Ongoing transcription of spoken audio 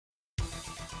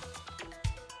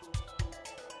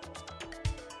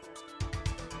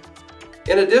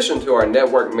In addition to our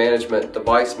network management,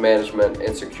 device management,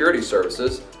 and security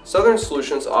services, Southern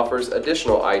Solutions offers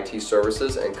additional IT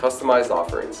services and customized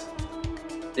offerings.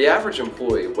 The average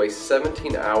employee wastes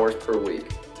 17 hours per week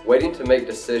waiting to make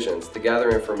decisions to gather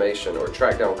information or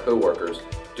track down coworkers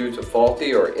due to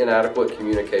faulty or inadequate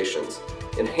communications.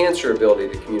 Enhance your ability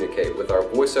to communicate with our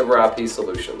Voice over IP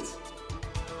solutions.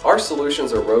 Our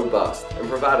solutions are robust and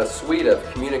provide a suite of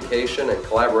communication and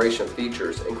collaboration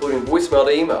features, including voicemail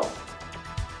to email.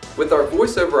 With our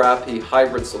Voice over IP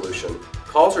hybrid solution,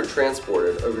 calls are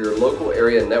transported over your local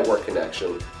area network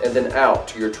connection and then out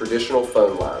to your traditional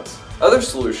phone lines. Other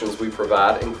solutions we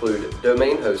provide include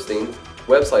domain hosting,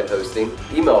 website hosting,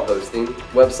 email hosting,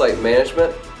 website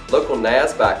management, local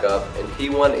NAS backup, and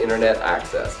T1 internet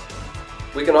access.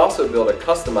 We can also build a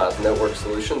customized network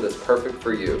solution that's perfect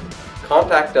for you.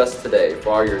 Contact us today for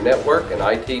all your network and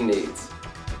IT needs.